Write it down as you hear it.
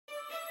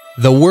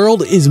The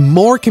world is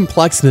more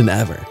complex than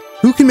ever.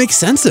 Who can make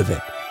sense of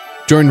it?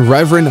 Join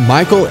Reverend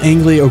Michael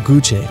Angley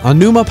Oguche on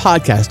Numa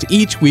Podcast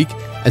each week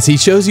as he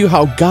shows you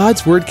how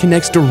God's Word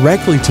connects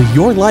directly to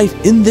your life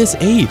in this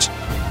age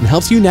and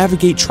helps you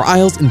navigate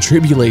trials and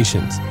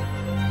tribulations.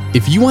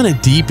 If you want to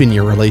deepen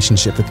your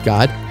relationship with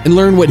God and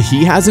learn what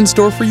He has in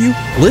store for you,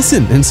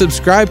 listen and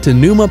subscribe to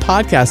Numa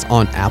Podcast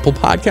on Apple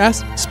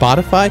Podcasts,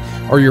 Spotify,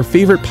 or your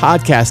favorite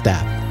podcast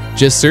app.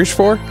 Just search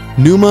for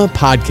Numa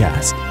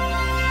Podcast.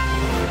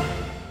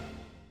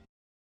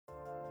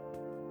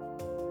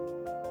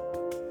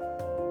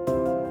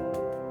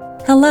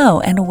 Hello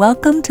and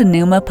welcome to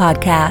Numa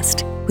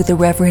Podcast with the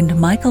Reverend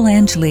Michael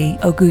Angley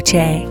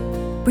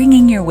Oguche,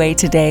 bringing your way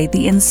today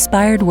the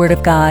inspired Word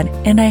of God,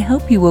 and I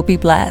hope you will be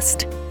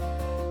blessed.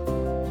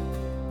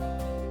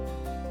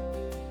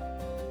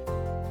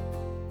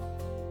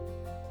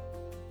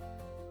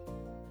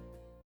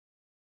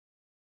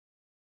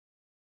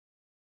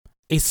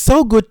 It's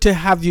so good to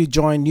have you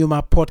join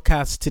Numa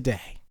Podcast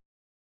today.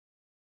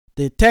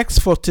 The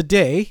text for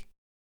today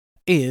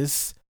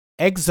is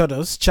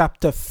Exodus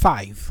chapter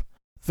 5,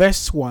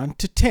 verse 1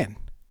 to 10.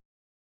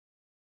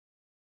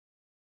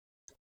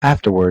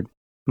 Afterward,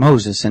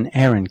 Moses and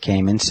Aaron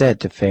came and said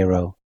to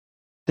Pharaoh,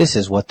 "This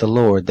is what the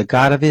Lord, the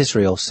God of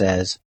Israel,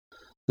 says.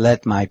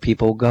 Let my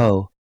people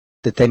go,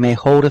 that they may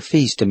hold a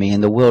feast to me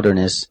in the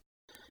wilderness."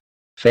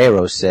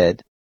 Pharaoh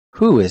said,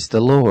 "Who is the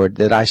Lord,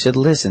 that I should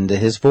listen to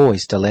his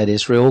voice to let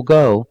Israel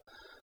go?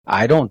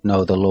 I don't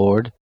know the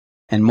Lord,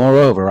 and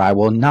moreover I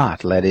will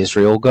not let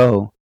Israel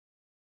go."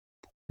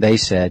 They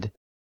said,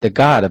 "The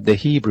God of the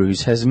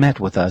Hebrews has met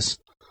with us.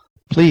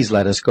 Please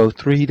let us go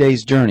 3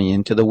 days' journey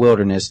into the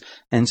wilderness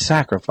and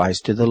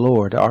sacrifice to the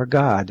Lord our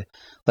God,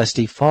 lest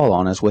he fall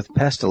on us with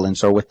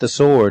pestilence or with the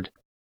sword."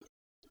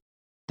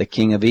 The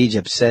king of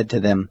Egypt said to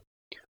them,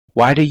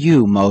 "Why do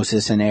you,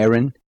 Moses and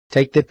Aaron,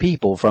 take the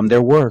people from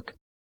their work?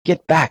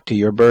 Get back to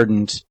your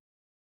burdens."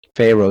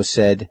 Pharaoh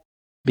said,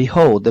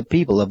 "Behold, the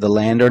people of the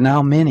land are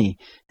now many,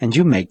 and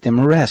you make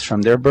them rest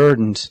from their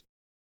burdens."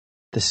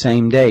 The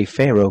same day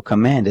Pharaoh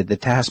commanded the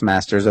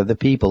taskmasters of the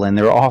people and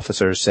their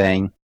officers,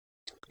 saying,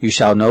 "You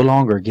shall no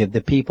longer give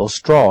the people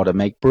straw to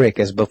make brick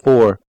as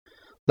before.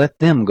 Let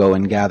them go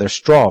and gather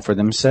straw for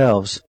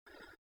themselves.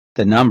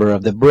 The number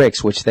of the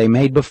bricks which they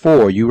made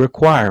before you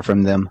require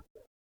from them.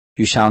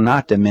 You shall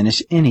not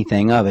diminish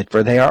anything of it,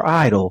 for they are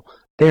idle.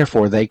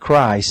 Therefore they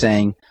cry,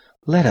 saying,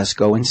 'Let us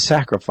go and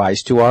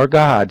sacrifice to our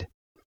God.'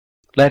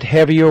 Let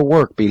heavier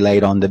work be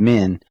laid on the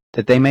men,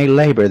 that they may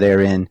labor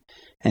therein,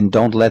 and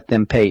don't let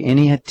them pay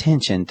any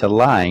attention to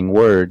lying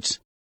words."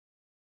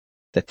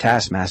 The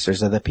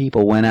taskmasters of the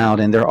people went out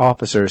and their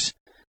officers,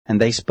 and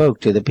they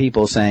spoke to the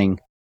people, saying,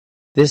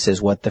 "This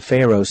is what the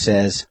Pharaoh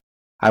says,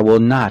 I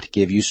will not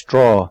give you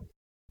straw."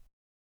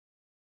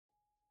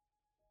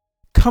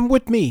 Come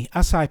with me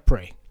as I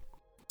pray.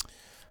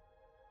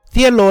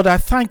 Dear Lord, I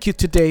thank you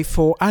today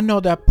for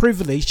another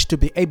privilege to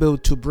be able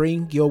to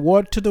bring your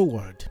word to the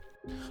world.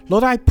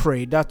 Lord, I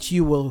pray that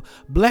you will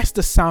bless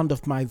the sound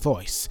of my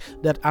voice,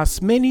 that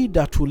as many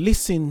that will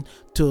listen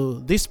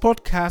to this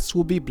podcast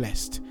will be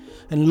blessed.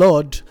 And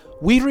Lord,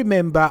 we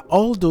remember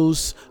all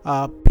those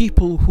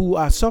people who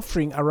are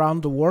suffering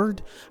around the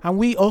world, and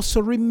we also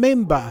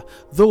remember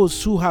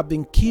those who have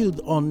been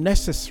killed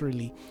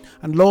unnecessarily.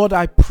 And Lord,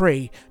 I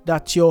pray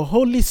that your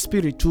Holy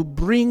Spirit will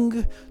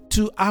bring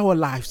to our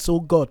lives, oh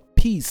God,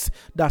 peace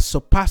that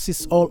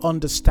surpasses all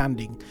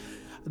understanding.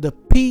 The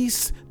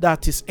peace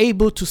that is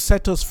able to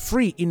set us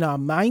free in our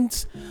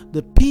minds,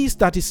 the peace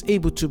that is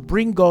able to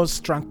bring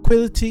us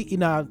tranquility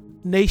in our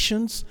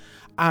nations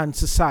and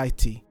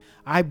society.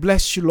 I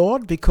bless you,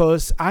 Lord,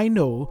 because I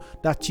know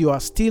that you are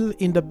still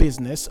in the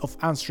business of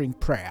answering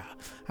prayer.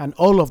 And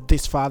all of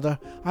this, Father,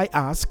 I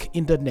ask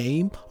in the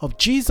name of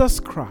Jesus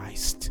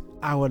Christ,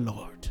 our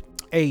Lord.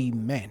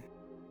 Amen.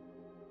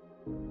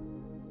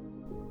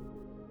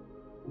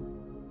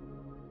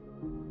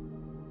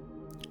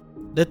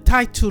 The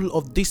title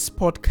of this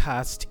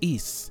podcast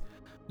is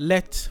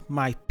Let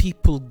My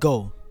People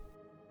Go.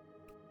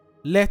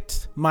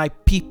 Let my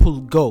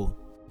people go.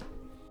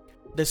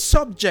 The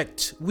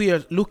subject we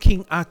are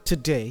looking at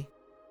today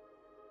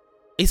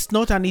is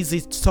not an easy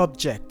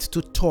subject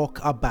to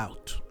talk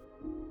about.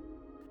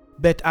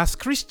 But as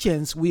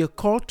Christians, we are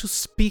called to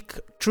speak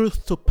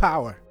truth to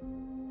power.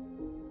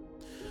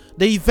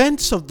 The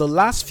events of the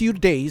last few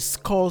days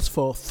calls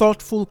for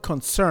thoughtful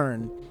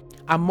concern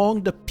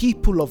among the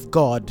people of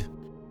God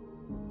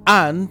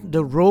and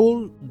the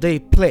role they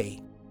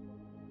play.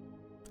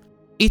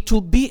 It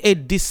will be a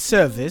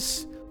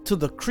disservice to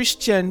the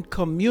Christian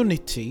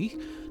community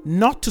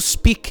not to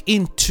speak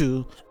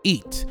into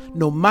it,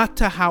 no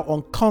matter how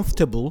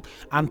uncomfortable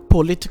and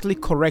politically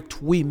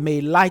correct we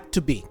may like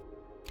to be.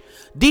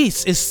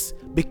 This is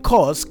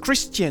because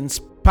Christians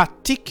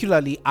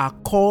particularly are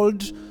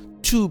called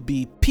to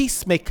be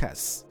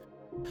peacemakers.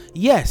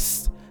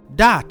 Yes,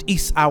 that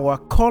is our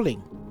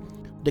calling.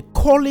 The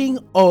calling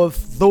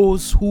of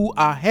those who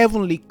are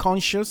heavenly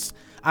conscious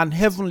and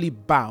heavenly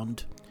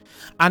bound.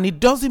 And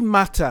it doesn't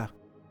matter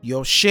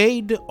your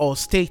shade or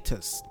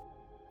status.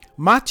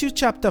 Matthew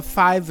chapter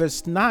 5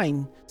 verse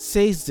 9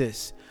 says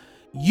this: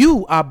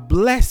 "You are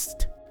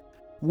blessed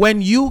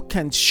when you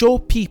can show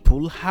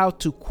people how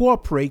to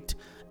cooperate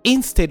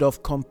instead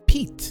of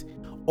compete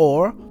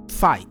or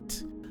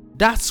fight.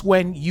 That's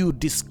when you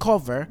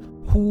discover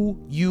who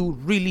you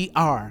really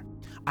are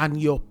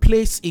and your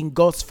place in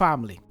God's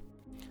family."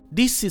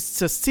 This is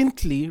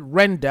succinctly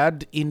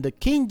rendered in the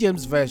King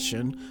James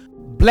Version: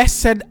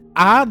 "Blessed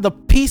are the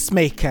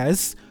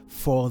peacemakers,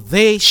 for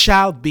they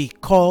shall be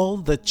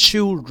called the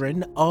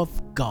children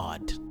of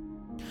God."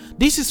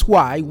 This is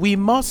why we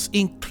must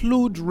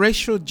include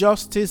racial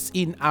justice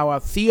in our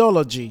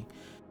theology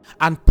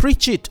and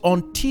preach it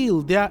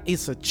until there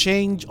is a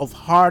change of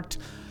heart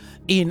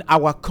in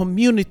our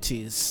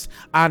communities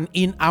and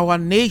in our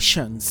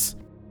nations.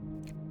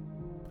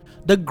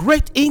 The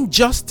great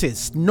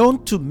injustice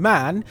known to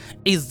man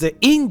is the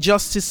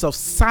injustice of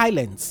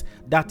silence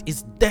that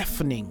is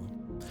deafening.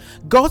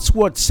 God's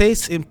word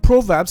says in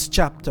Proverbs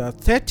chapter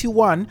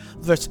 31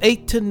 verse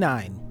 8 to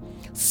 9,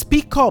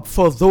 "Speak up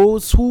for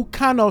those who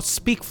cannot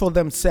speak for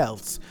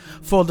themselves,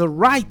 for the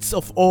rights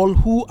of all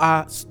who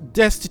are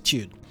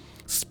destitute.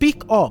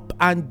 Speak up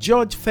and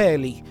judge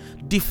fairly.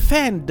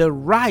 Defend the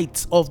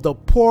rights of the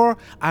poor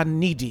and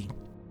needy."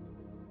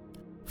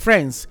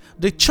 Friends,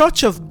 the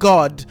Church of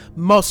God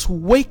must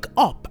wake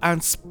up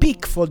and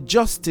speak for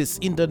justice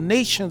in the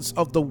nations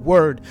of the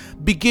world,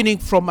 beginning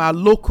from our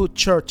local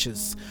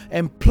churches,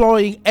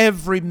 employing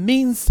every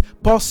means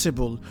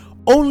possible.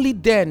 Only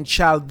then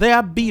shall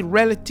there be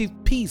relative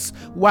peace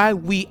while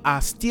we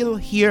are still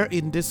here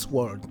in this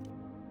world.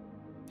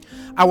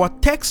 Our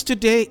text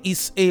today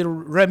is a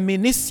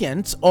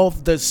reminiscence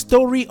of the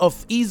story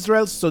of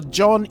Israel's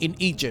sojourn in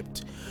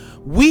Egypt.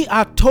 We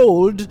are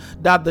told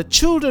that the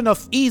children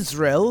of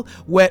Israel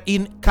were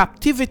in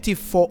captivity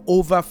for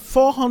over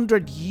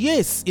 400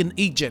 years in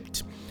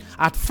Egypt.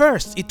 At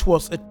first, it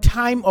was a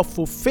time of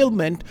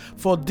fulfillment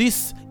for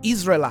these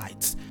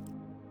Israelites.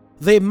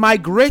 They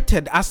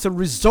migrated as a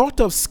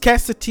result of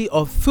scarcity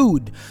of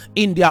food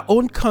in their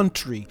own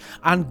country,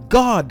 and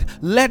God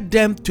led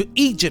them to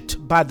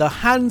Egypt by the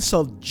hands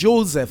of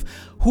Joseph,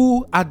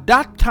 who at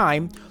that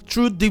time,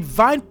 through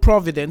divine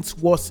providence,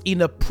 was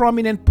in a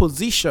prominent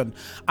position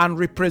and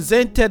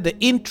represented the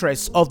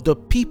interests of the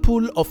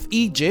people of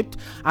Egypt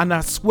and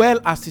as well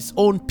as his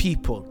own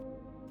people.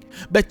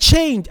 But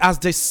change, as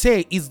they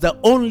say, is the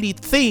only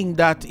thing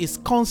that is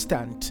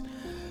constant.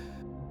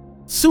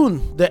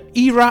 Soon, the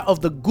era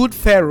of the good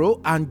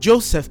Pharaoh and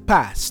Joseph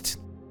passed.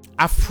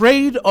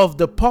 Afraid of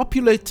the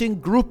populating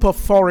group of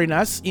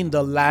foreigners in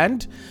the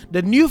land,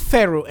 the new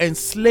Pharaoh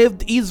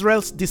enslaved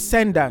Israel's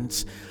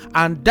descendants,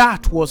 and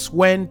that was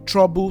when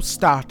trouble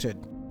started.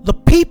 The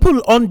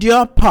people on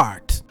their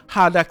part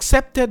had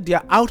accepted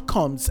their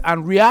outcomes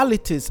and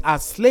realities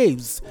as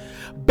slaves,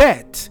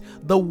 but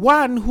the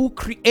one who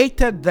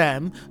created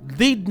them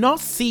did not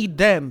see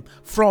them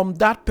from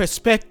that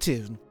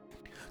perspective.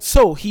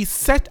 So he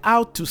set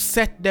out to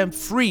set them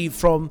free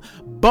from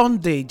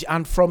bondage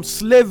and from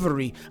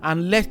slavery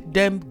and let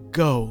them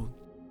go.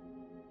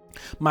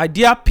 My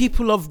dear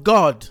people of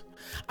God,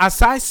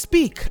 as I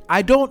speak,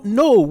 I don't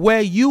know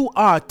where you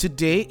are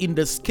today in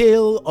the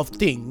scale of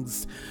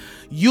things.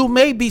 You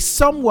may be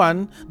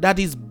someone that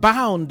is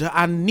bound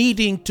and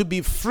needing to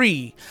be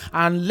free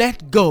and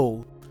let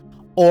go.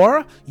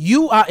 Or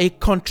you are a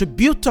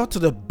contributor to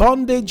the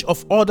bondage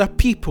of other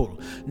people,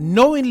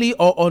 knowingly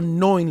or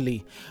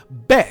unknowingly.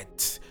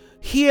 But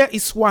here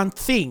is one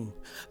thing.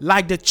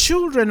 Like the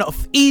children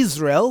of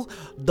Israel,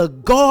 the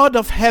God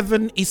of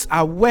heaven is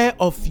aware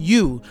of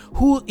you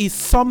who is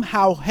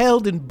somehow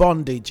held in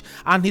bondage,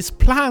 and his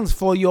plans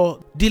for your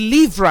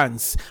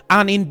deliverance,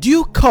 and in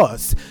due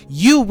course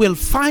you will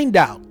find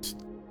out.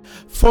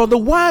 For the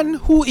one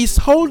who is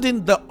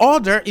holding the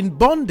other in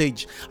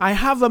bondage, I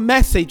have a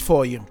message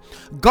for you.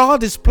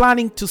 God is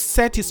planning to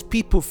set his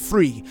people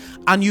free,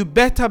 and you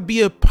better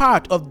be a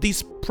part of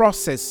this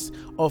process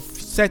of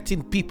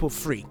setting people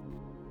free.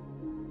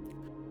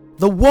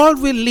 The world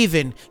we live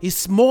in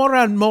is more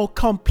and more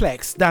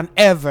complex than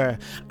ever,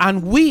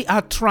 and we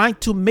are trying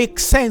to make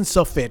sense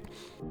of it.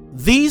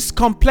 These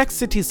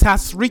complexities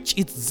has reached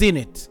its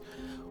zenith.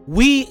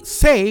 We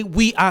say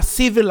we are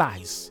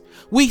civilized.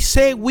 We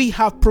say we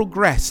have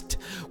progressed.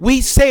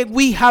 We say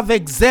we have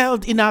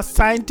excelled in our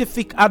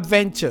scientific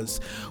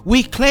adventures.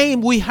 We claim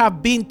we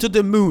have been to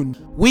the moon.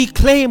 We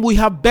claim we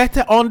have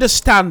better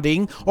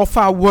understanding of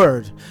our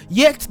world.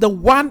 Yet the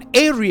one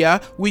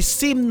area we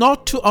seem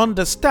not to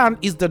understand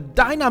is the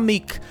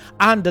dynamic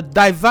and the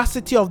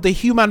diversity of the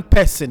human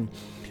person.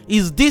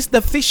 Is this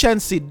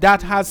deficiency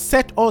that has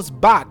set us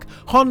back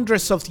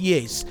hundreds of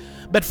years?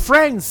 But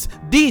friends,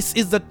 this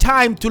is the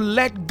time to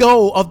let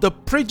go of the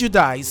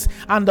prejudice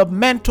and the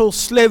mental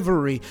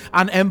slavery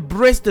and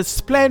embrace the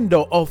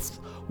splendor of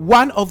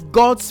one of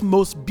God's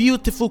most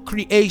beautiful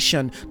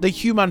creation, the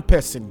human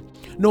person.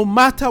 No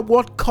matter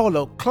what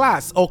color,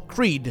 class, or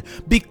creed,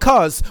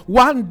 because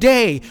one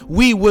day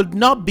we will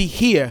not be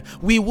here.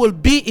 We will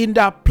be in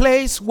that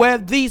place where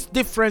these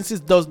differences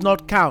does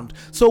not count.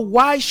 So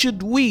why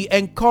should we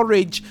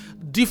encourage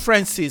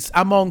differences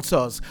amongst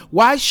us?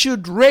 Why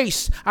should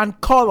race and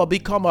color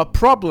become a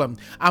problem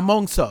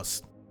amongst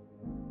us?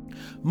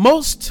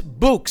 Most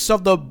books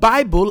of the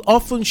Bible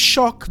often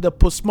shock the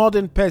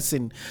postmodern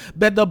person,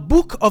 but the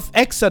book of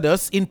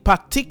Exodus in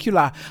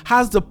particular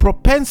has the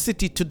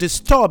propensity to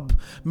disturb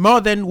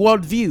modern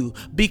worldview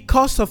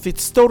because of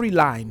its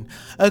storyline.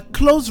 A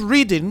close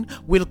reading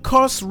will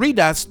cause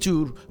readers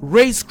to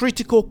raise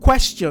critical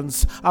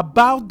questions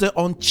about the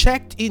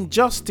unchecked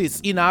injustice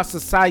in our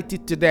society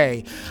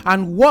today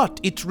and what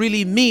it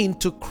really means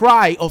to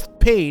cry of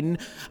pain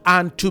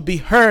and to be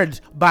heard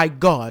by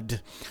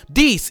God.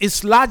 This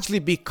is largely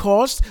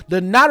because the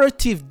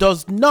narrative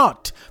does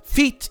not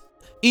fit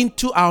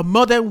into our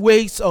modern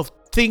ways of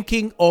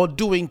thinking or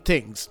doing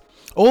things.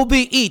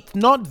 Albeit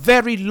not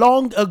very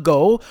long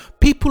ago,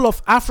 people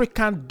of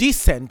African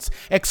descent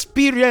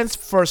experienced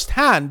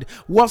firsthand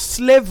what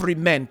slavery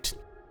meant.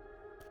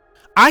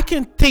 I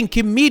can think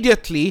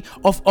immediately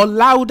of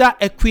Olaudah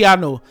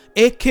Equiano,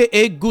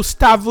 aka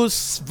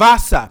Gustavus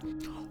Vassa.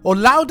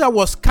 Olaudah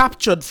was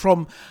captured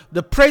from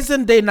the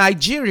present-day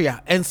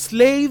Nigeria,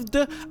 enslaved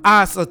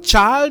as a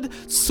child,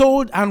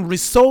 sold and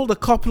resold a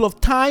couple of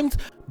times,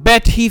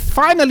 but he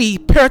finally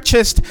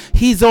purchased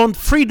his own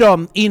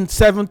freedom in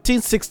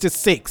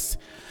 1766.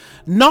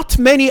 Not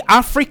many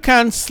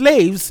African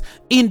slaves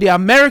in the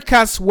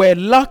Americas were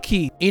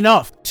lucky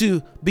enough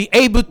to be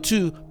able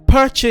to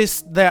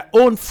purchase their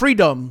own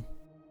freedom.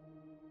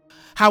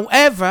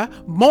 However,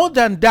 more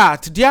than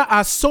that, there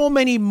are so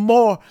many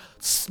more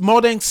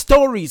modern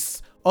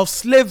stories of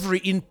slavery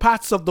in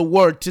parts of the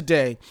world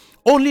today.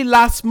 Only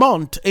last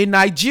month, a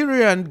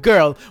Nigerian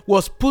girl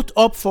was put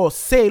up for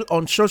sale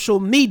on social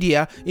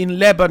media in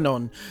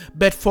Lebanon.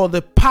 But for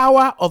the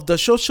power of the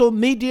social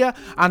media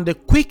and the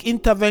quick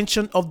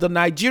intervention of the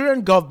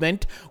Nigerian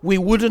government, we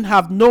wouldn't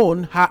have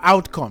known her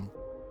outcome.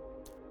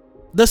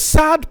 The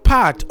sad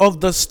part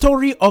of the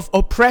story of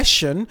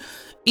oppression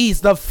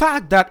is the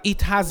fact that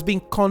it has been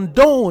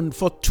condoned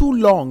for too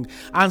long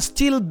and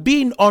still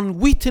being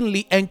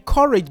unwittingly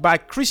encouraged by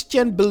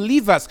Christian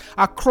believers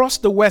across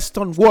the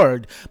Western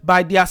world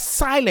by their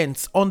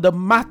silence on the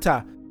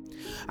matter.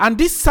 And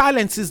this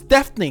silence is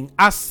deafening,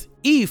 as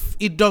if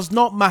it does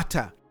not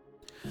matter.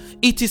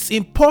 It is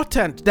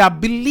important that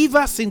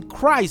believers in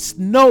Christ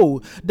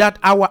know that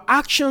our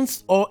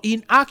actions or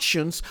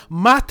inactions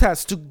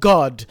matters to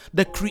God,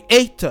 the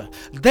Creator.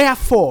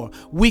 Therefore,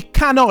 we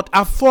cannot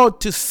afford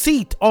to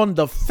sit on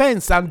the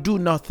fence and do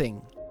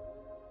nothing.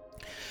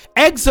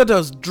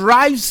 Exodus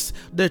drives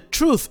the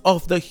truth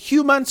of the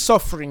human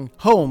suffering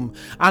home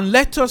and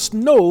let us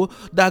know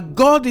that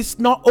God is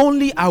not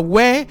only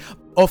aware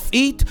of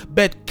it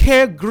but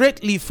cares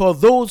greatly for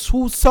those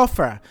who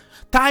suffer.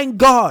 Thank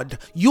God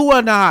you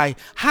and I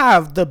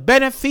have the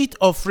benefit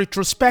of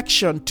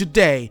retrospection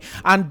today,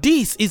 and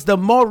this is the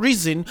more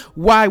reason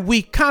why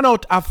we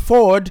cannot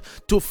afford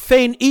to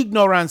feign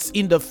ignorance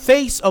in the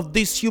face of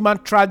this human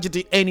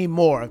tragedy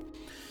anymore.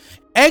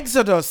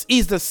 Exodus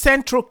is the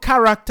central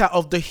character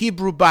of the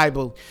Hebrew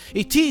Bible.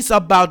 It is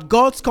about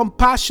God's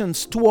compassion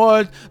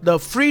toward the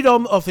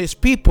freedom of His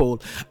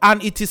people,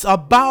 and it is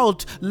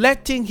about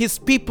letting His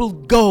people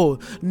go,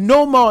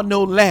 no more,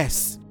 no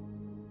less.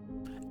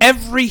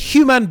 Every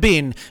human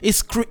being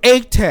is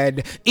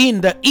created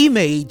in the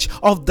image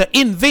of the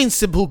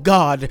invincible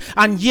God,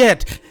 and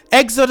yet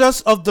Exodus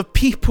of the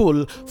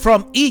people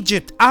from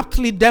Egypt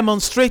aptly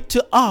demonstrate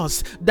to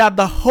us that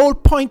the whole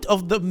point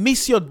of the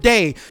Missio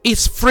Dei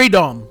is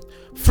freedom.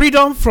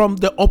 Freedom from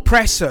the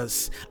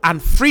oppressors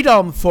and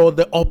freedom for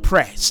the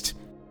oppressed.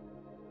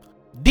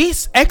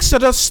 This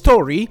Exodus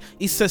story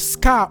is a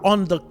scar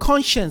on the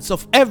conscience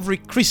of every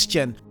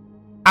Christian,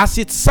 as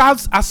it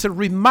serves as a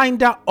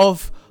reminder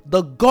of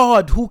the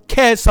God who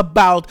cares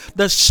about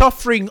the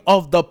suffering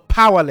of the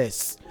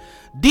powerless.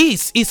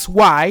 This is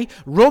why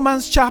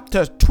Romans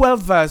chapter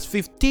 12 verse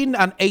 15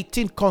 and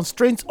 18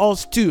 constrains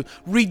us to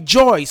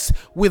rejoice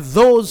with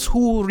those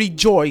who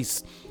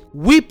rejoice,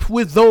 weep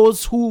with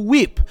those who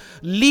weep,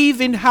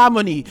 live in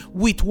harmony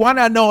with one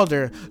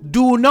another,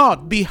 do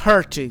not be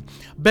hurted,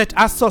 but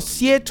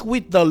associate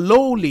with the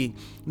lowly.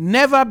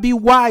 Never be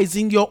wise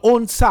in your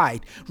own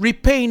sight.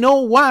 Repay no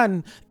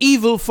one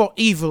evil for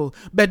evil,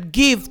 but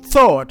give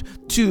thought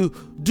to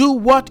do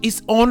what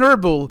is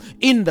honorable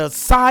in the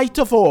sight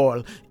of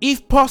all.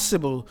 If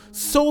possible,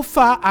 so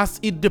far as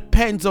it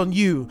depends on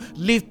you,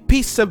 live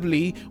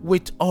peaceably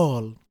with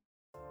all.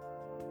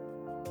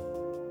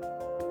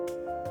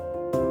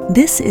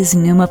 This is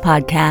Numa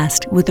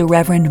Podcast with the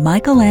Reverend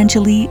Michael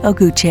Angeli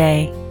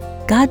Oguche.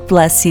 God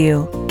bless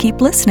you.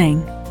 Keep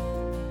listening.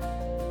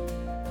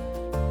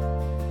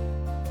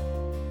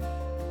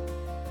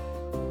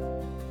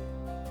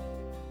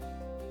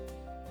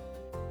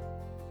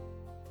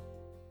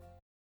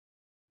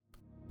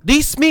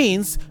 This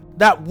means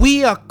that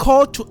we are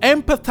called to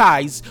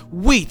empathize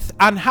with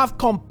and have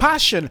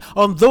compassion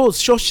on those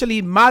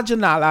socially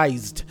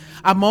marginalized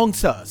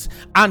amongst us,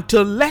 and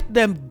to let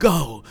them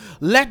go,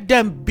 let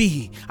them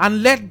be,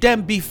 and let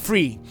them be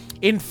free.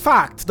 In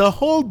fact, the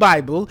whole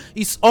Bible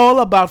is all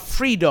about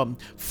freedom,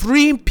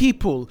 freeing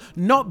people,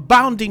 not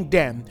bounding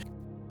them.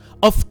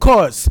 Of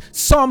course,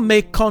 some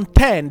may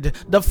contend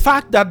the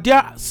fact that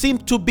there seem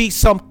to be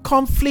some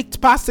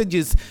conflict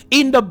passages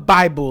in the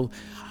Bible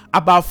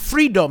about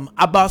freedom,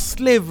 about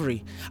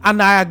slavery,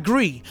 and I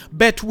agree,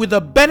 but with the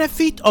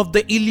benefit of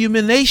the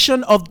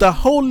illumination of the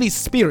Holy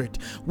Spirit,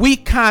 we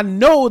can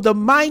know the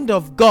mind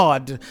of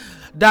God,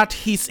 that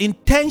his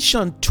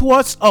intention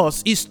towards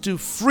us is to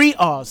free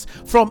us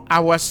from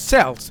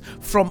ourselves,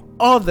 from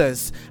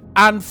others,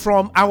 and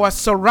from our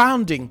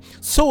surrounding,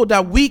 so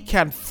that we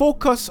can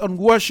focus on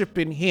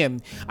worshiping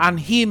him and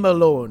him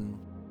alone.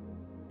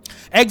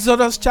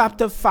 Exodus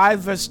chapter 5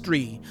 verse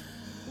 3.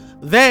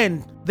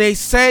 Then they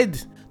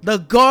said, "The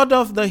God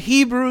of the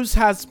Hebrews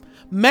has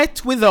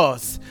met with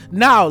us.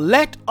 Now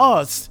let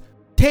us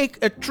take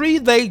a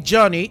 3-day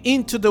journey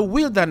into the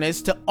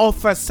wilderness to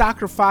offer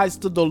sacrifice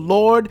to the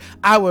Lord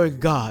our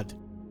God."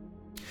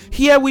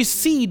 Here we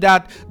see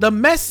that the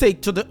message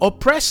to the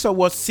oppressor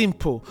was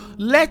simple: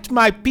 let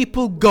my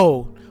people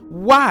go.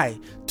 Why?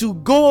 To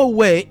go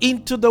away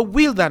into the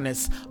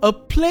wilderness, a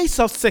place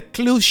of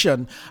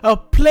seclusion, a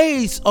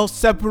place of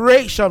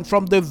separation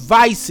from the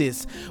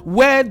vices,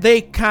 where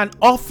they can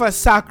offer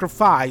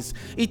sacrifice.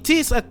 It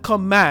is a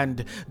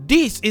command.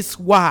 This is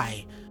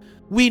why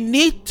we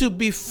need to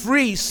be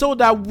free, so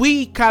that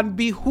we can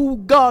be who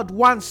God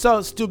wants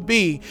us to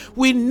be.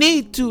 We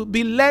need to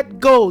be let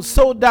go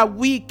so that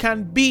we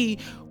can be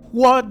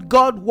what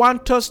God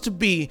wants us to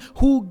be,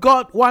 who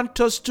God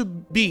wants us to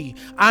be,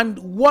 and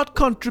what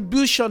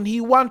contribution he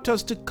wants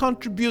us to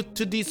contribute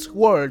to this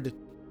world.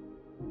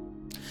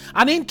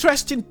 An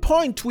interesting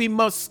point we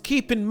must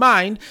keep in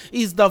mind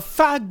is the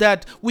fact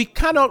that we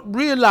cannot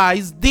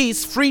realize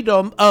this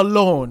freedom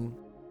alone.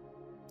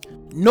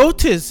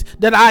 Notice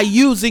that I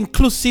use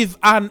inclusive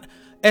and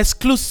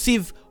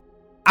exclusive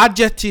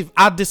adjective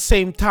at the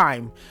same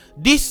time.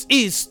 This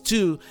is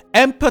to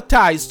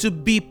empathize, to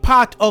be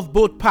part of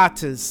both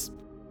parties.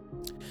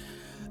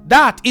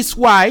 That is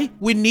why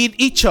we need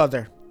each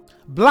other.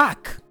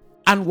 Black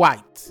and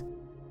white.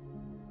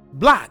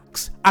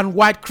 Blacks and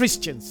white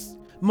Christians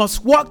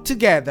must work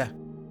together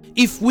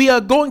if we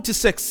are going to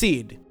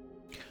succeed.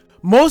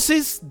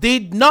 Moses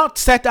did not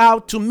set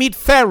out to meet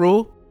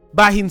Pharaoh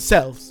by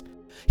himself.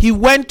 He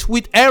went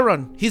with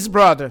Aaron, his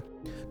brother.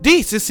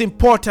 This is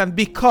important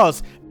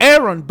because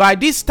Aaron, by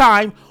this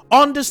time,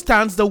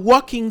 understands the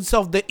workings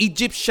of the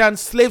Egyptian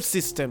slave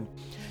system.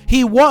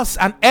 He was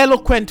an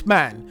eloquent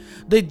man.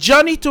 The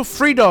journey to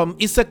freedom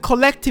is a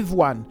collective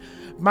one.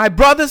 My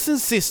brothers and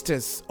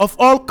sisters of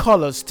all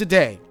colors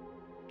today,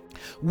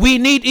 we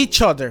need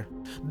each other.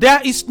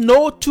 There is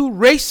no two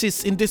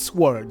races in this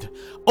world,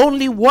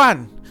 only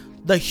one,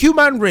 the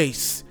human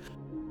race.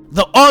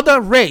 The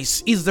other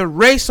race is the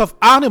race of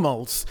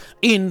animals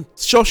in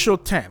social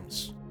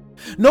terms.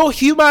 No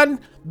human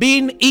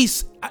being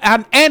is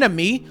an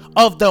enemy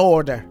of the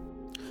order,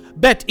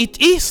 but it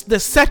is the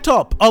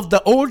setup of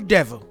the old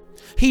devil.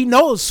 He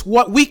knows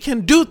what we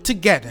can do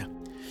together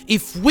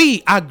if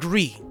we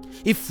agree,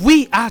 if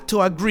we are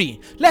to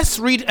agree. Let's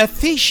read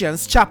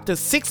Ephesians chapter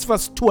 6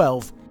 verse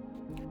 12.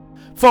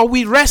 For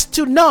we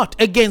wrestle not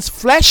against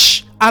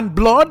flesh and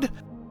blood,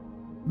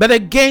 but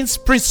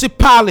against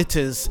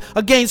principalities,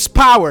 against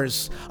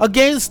powers,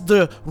 against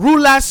the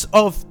rulers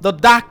of the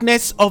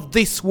darkness of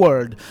this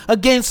world,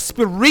 against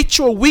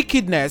spiritual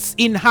wickedness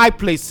in high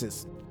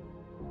places.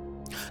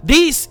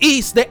 This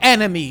is the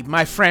enemy,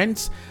 my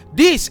friends.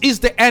 This is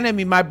the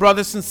enemy, my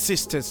brothers and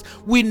sisters.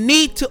 We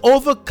need to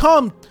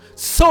overcome,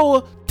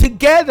 so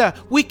together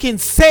we can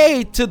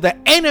say to the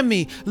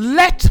enemy,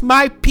 let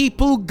my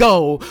people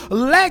go.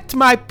 Let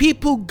my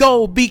people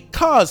go,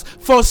 because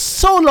for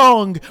so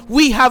long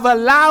we have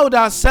allowed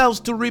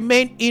ourselves to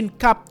remain in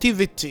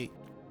captivity.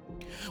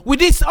 With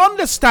this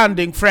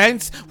understanding,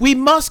 friends, we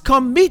must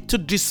commit to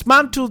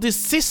dismantle this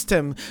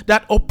system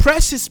that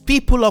oppresses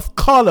people of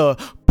color,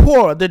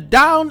 poor, the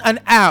down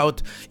and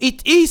out.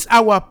 It is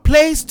our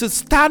place to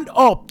stand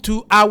up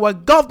to our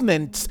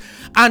governments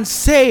and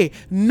say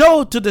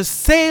no to the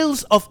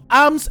sales of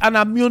arms and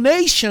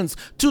ammunition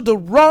to the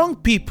wrong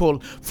people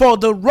for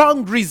the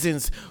wrong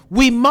reasons.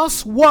 We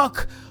must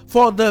work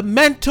for the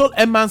mental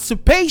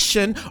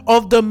emancipation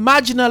of the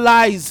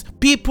marginalized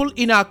people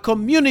in our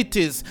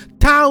communities,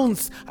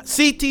 towns,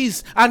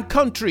 cities, and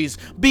countries,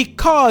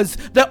 because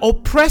the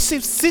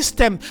oppressive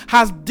system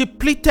has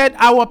depleted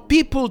our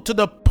people to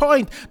the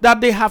point that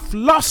they have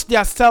lost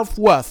their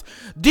self-worth.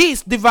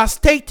 This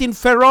devastating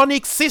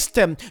pharaonic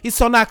system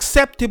is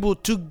unacceptable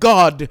to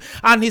God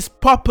and his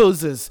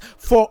purposes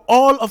for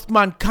all of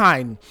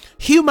mankind.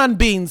 Human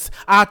beings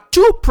are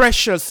too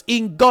precious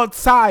in God's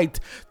sight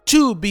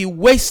to be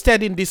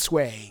wasted in this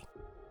way.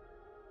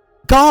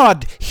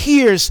 God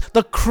hears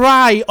the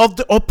cry of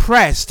the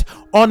oppressed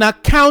on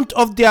account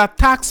of their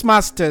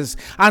taskmasters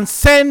and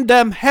send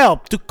them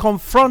help to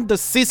confront the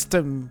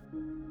system.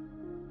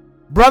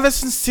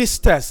 Brothers and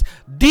sisters,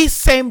 this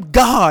same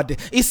God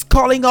is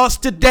calling us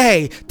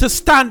today to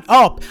stand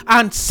up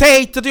and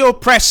say to the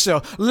oppressor,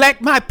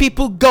 let my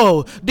people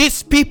go.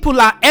 These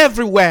people are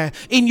everywhere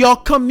in your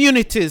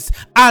communities,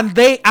 and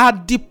they are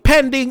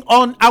depending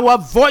on our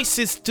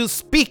voices to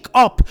speak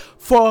up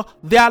for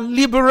their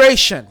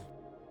liberation.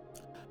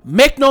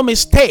 Make no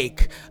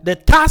mistake, the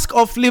task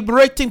of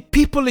liberating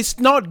people is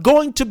not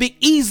going to be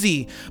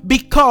easy,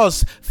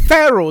 because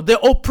Pharaoh, the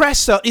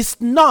oppressor, is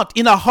not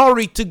in a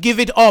hurry to give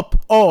it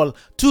up all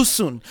too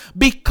soon,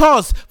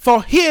 because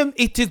for him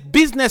it is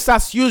business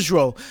as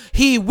usual.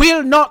 He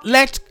will not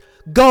let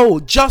go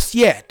just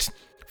yet.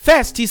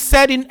 First, he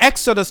said in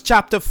Exodus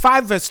chapter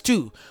 5 verse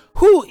 2,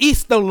 who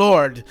is the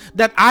Lord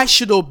that I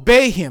should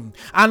obey him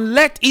and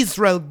let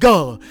Israel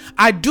go?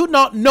 I do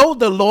not know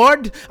the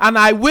Lord, and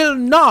I will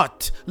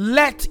not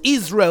let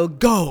Israel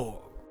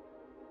go.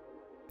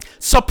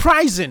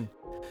 Surprising.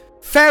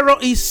 Pharaoh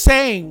is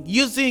saying,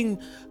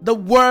 using the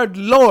word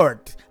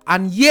Lord,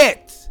 and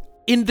yet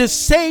in the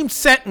same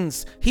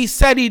sentence, he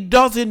said he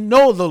doesn't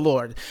know the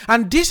Lord.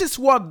 And this is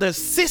what the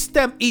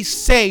system is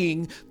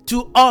saying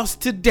to us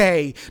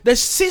today. The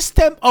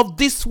system of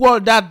this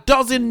world that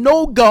doesn't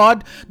know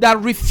God,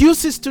 that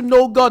refuses to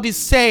know God, is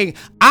saying,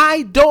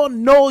 I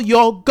don't know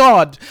your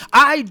God.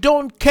 I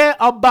don't care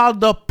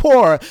about the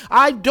poor.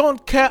 I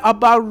don't care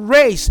about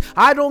race.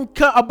 I don't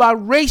care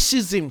about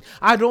racism.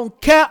 I don't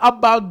care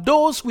about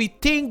those we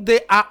think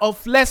they are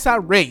of lesser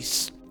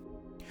race.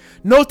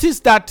 Notice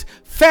that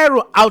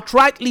Pharaoh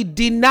outrightly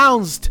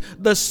denounced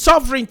the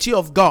sovereignty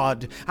of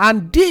God,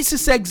 and this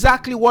is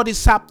exactly what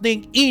is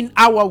happening in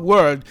our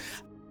world.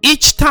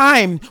 Each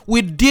time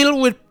we deal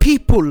with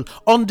people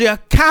on the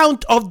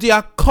account of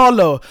their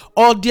color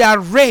or their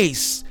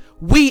race,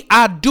 we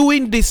are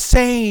doing the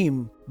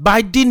same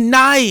by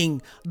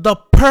denying the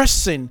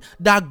person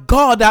that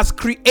God has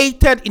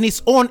created in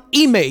his own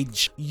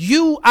image.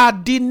 You are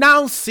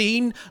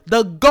denouncing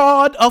the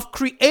God of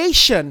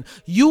creation.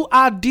 You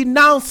are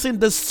denouncing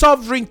the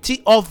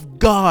sovereignty of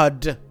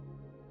God.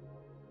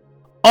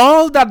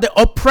 All that the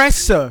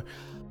oppressor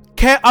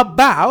cares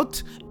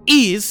about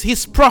is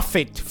his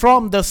profit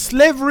from the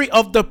slavery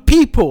of the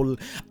people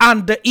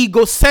and the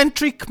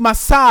egocentric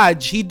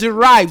massage he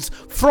derives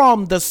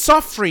from the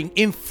suffering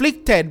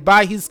inflicted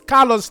by his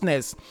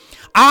callousness.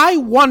 I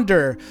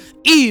wonder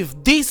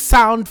if this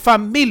sounds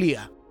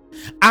familiar.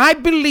 I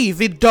believe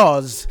it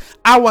does.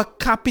 Our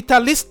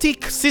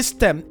capitalistic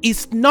system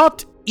is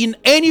not in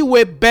any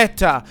way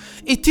better.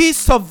 It is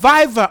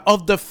survival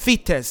of the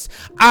fittest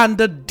and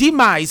the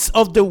demise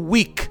of the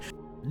weak.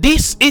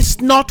 This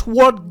is not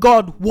what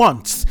God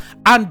wants,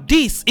 and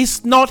this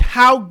is not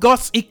how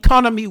God's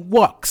economy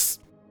works.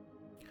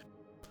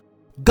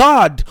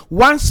 God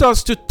wants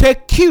us to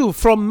take cue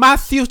from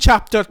Matthew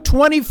chapter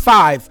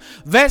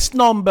 25, verse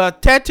number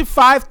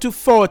 35 to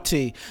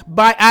 40,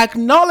 by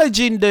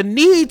acknowledging the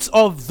needs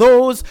of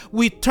those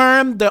we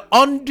term the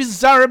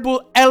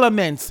undesirable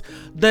elements,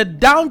 the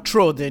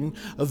downtrodden,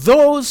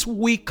 those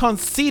we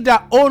consider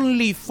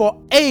only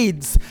for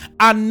aids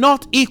and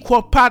not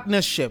equal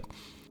partnership.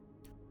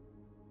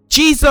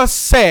 Jesus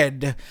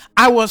said,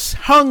 I was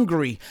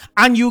hungry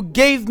and you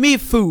gave me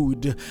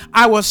food.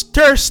 I was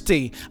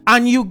thirsty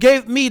and you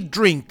gave me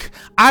drink.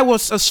 I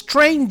was a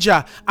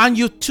stranger and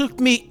you took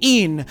me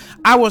in.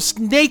 I was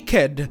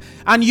naked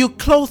and you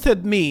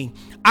clothed me.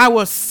 I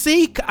was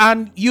sick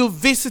and you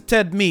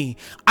visited me.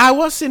 I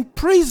was in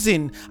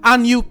prison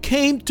and you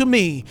came to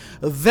me.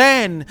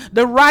 Then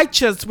the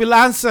righteous will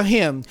answer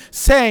him,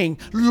 saying,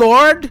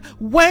 Lord,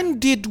 when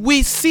did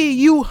we see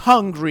you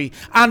hungry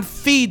and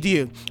feed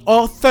you,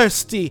 or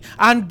thirsty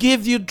and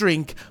give you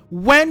drink?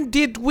 When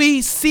did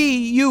we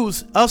see you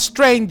a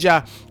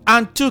stranger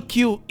and took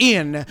you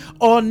in,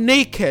 or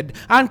naked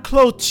and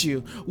clothed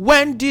you?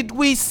 When did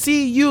we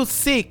see you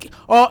sick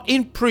or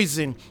in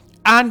prison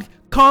and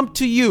come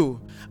to you?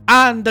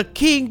 And the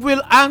king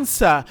will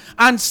answer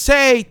and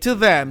say to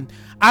them,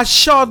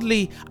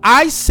 Assuredly,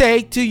 I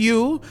say to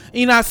you,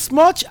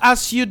 inasmuch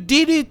as you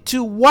did it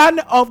to one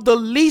of the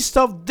least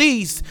of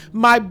these,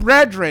 my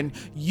brethren,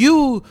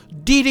 you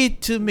did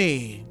it to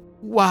me.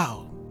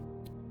 Wow.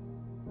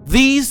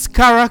 These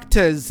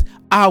characters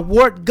are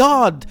what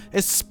God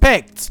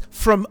expects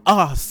from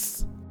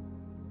us.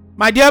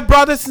 My dear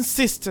brothers and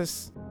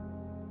sisters,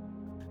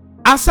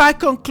 as I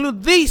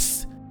conclude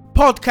this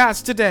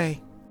podcast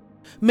today,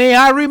 may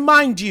I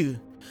remind you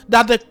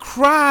that the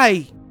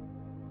cry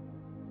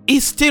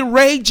is still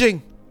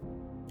raging.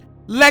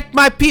 Let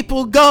my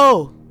people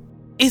go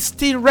is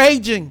still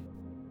raging.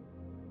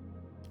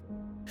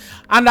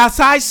 And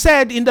as I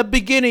said in the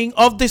beginning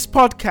of this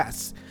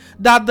podcast,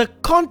 that the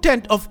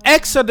content of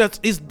Exodus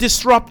is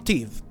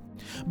disruptive,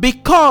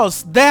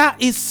 because there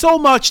is so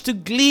much to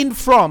glean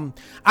from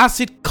as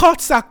it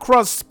cuts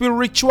across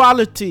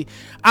spirituality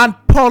and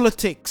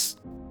politics.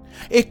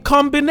 A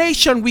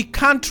combination we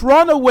can't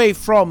run away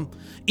from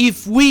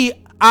if we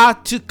are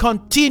to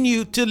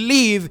continue to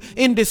live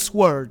in this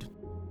world.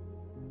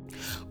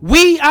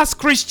 We as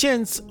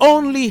Christians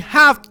only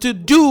have to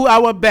do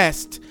our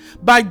best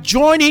by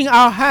joining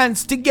our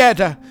hands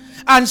together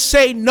and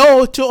say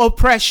no to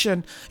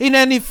oppression in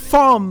any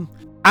form,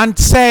 and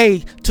say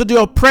to the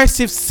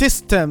oppressive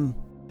system,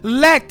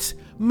 let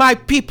my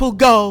people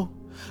go.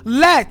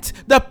 Let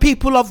the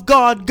people of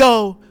God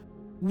go.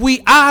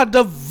 We are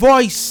the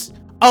voice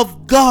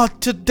of God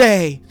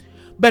today.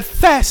 But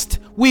first,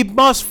 we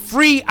must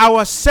free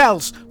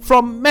ourselves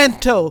from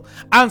mental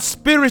and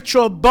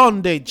spiritual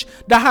bondage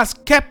that has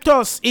kept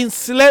us in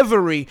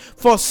slavery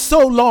for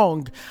so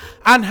long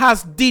and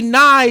has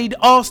denied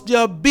us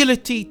the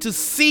ability to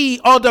see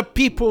other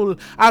people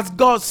as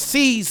God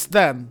sees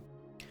them.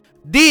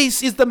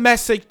 This is the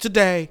message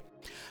today.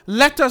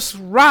 Let us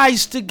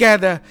rise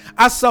together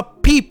as a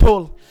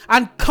people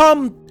and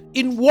come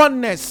in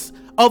oneness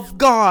of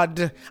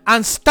God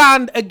and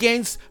stand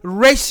against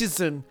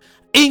racism,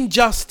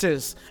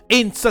 injustice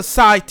in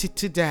society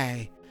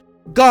today.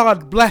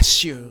 God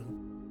bless you.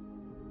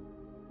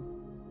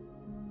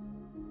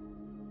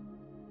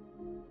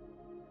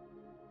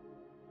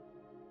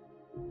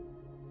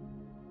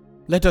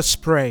 Let us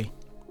pray.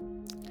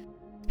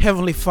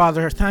 Heavenly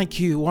Father, thank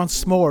you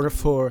once more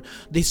for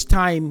this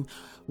time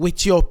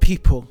with your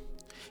people.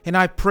 And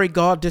I pray,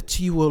 God, that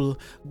you will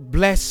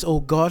bless, oh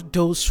God,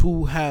 those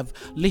who have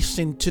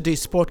listened to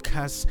this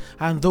podcast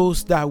and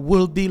those that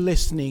will be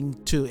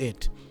listening to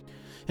it.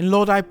 And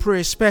Lord, I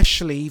pray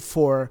especially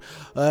for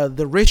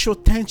the racial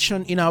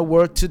tension in our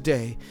world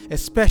today,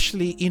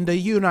 especially in the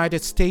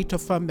United States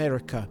of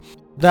America,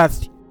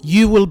 that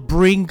you will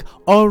bring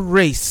all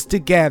race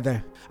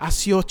together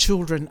as your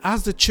children,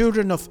 as the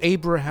children of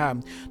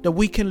Abraham, that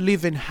we can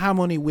live in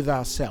harmony with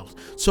ourselves,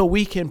 so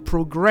we can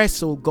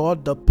progress, oh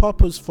God, the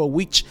purpose for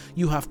which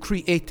you have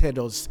created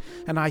us.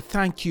 And I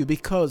thank you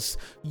because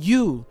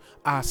you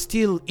are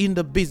still in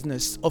the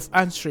business of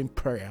answering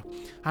prayer.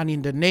 And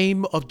in the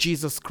name of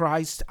Jesus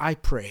Christ, I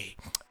pray.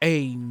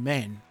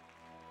 Amen.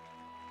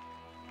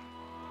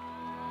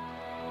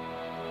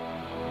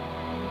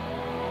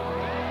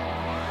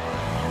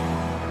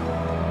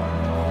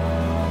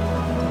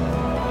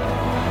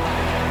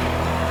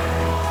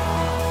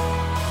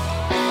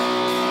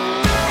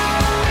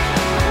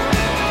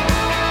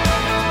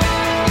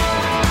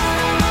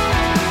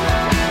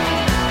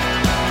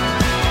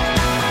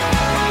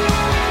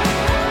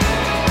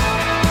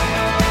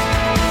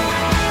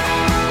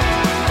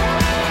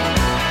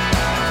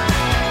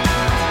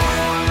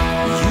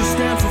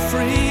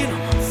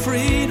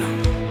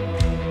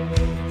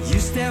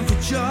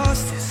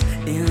 Justice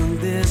in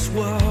this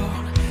world.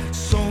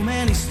 So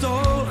many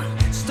stolen,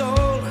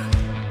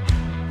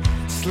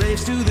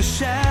 slaves to the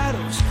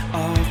shadows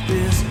of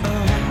this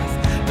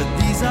earth. But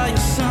these are your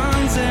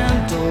sons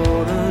and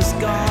daughters,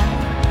 God.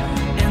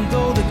 And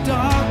though the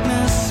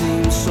darkness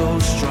seems so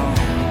strong,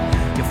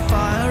 your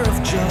fire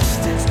of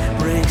justice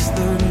breaks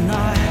the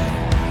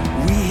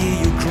night. We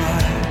hear you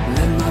cry,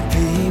 let my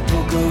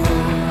people go.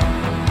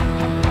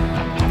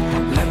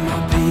 Let my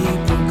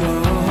people go.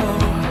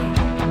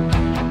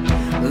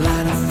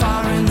 Light a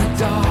fire in the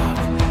dark,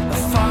 a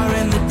fire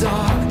in the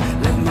dark.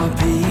 Let my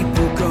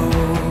people go.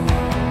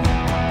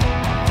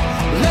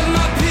 Let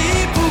my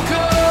people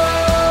go.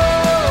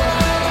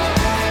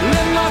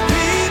 Let my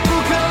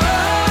people go.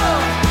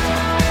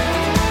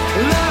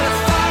 Light a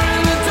fire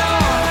in the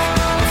dark,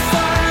 a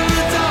fire in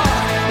the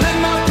dark. Let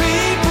my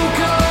people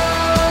go.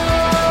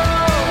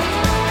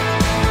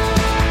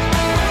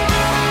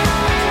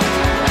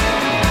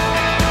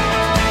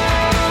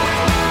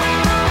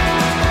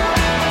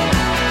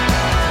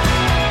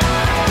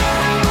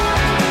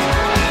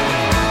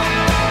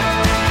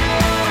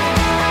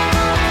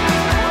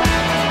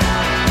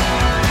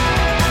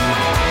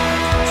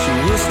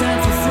 We'll stand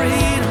for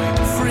freedom.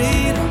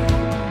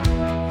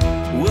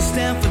 We'll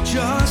stand for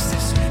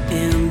justice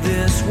in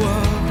this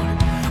world.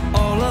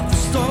 All of the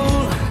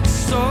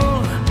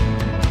stolen,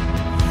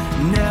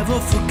 never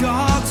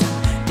forgotten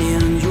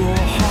in your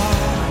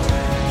heart.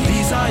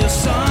 These are your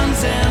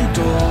sons and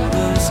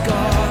daughters,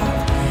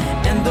 God.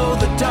 And though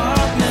the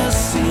darkness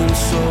seems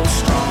so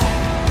strong,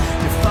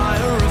 your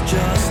fire of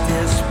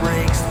justice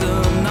breaks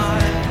the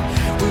night.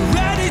 We're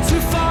ready to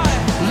fight.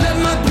 Let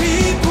my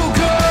people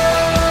go.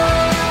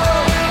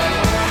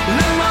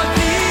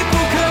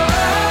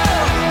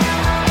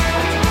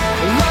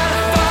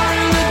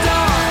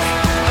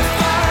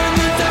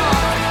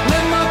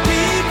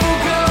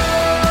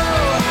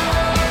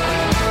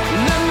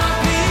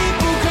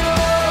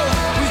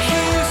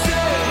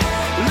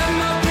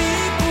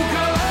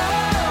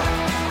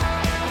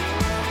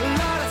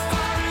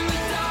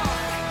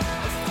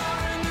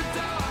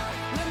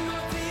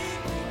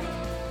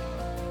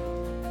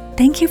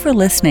 Thank you for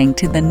listening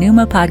to the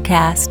Pneuma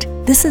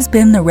Podcast. This has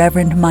been the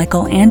Reverend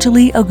Michael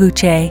Angeli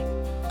Oguche.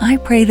 I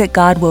pray that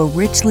God will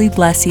richly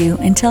bless you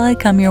until I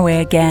come your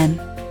way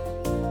again.